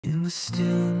In the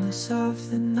stillness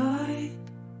of the night,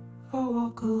 I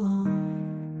walk alone.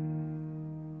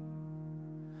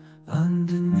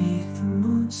 Underneath the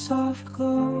moon's soft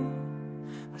glow,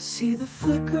 I see the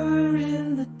flicker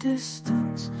in the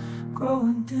distance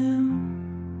growing dim.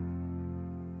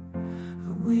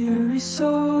 A weary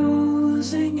soul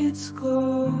losing its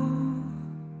glow.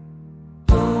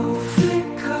 Oh,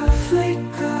 flicker,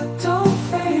 flicker, don't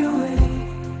fade away.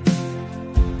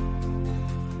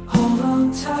 Hold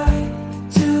on tight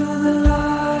to the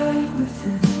light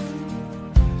within.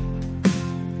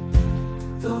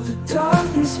 Though the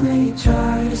darkness may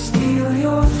try to steal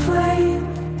your flame,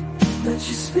 let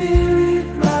your spirit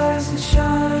rise and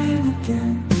shine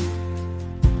again.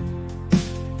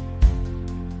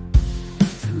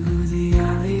 Through the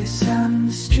alleys and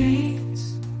the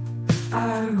streets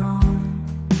I roam,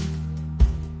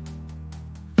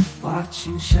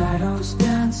 watching shadows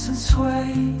dance and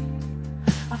sway.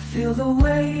 I feel the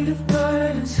weight of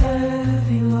burdens,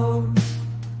 heavy loads,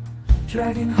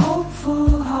 dragging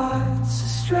hopeful hearts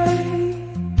astray.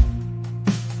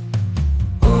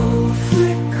 Oh,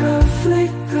 flicker,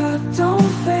 flicker,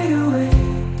 don't fade away.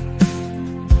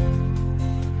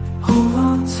 Hold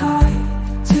on tight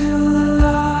to the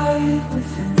light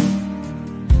within.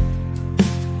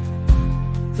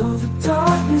 Though the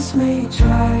darkness may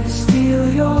try to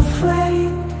steal your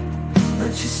flame,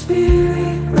 let your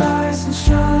spirit rise and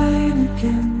shine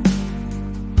again.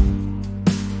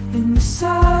 In the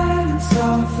silence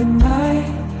of the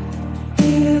night,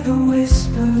 hear the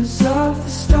whispers of the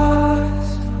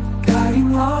stars,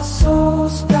 guiding lost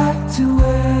souls back to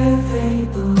where they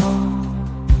belong.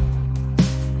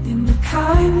 In the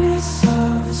kindness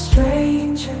of a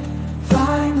stranger,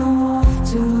 find the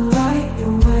warmth to light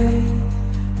your way,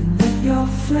 and let your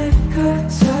flicker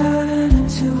turn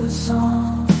into a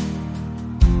song.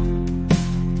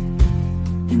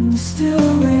 In the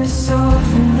stillness of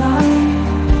the night,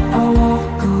 I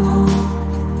walk alone.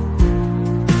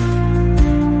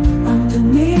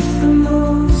 Underneath the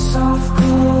moon's soft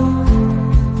glow,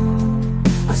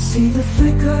 I see the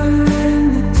flicker in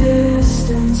the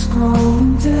distance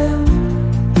growing dim.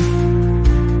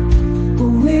 A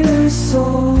weary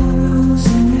soul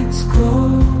losing its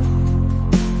glow.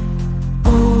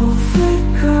 Oh,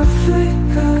 flicker,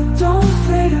 flicker, don't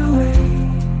fade away.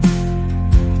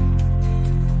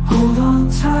 Hold on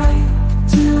tight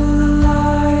to the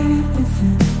light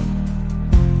within.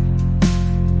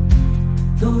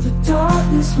 Though the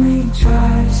darkness may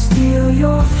try to steal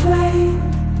your flame,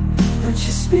 let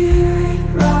your spirit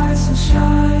rise and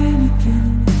shine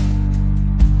again.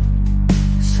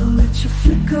 So let your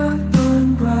flicker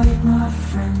burn bright, my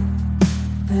friend,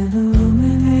 and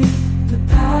illuminate the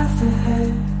path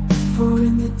ahead. For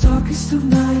in the darkest of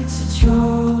nights, it's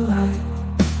your light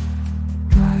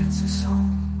guides us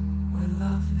home where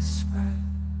love is spread.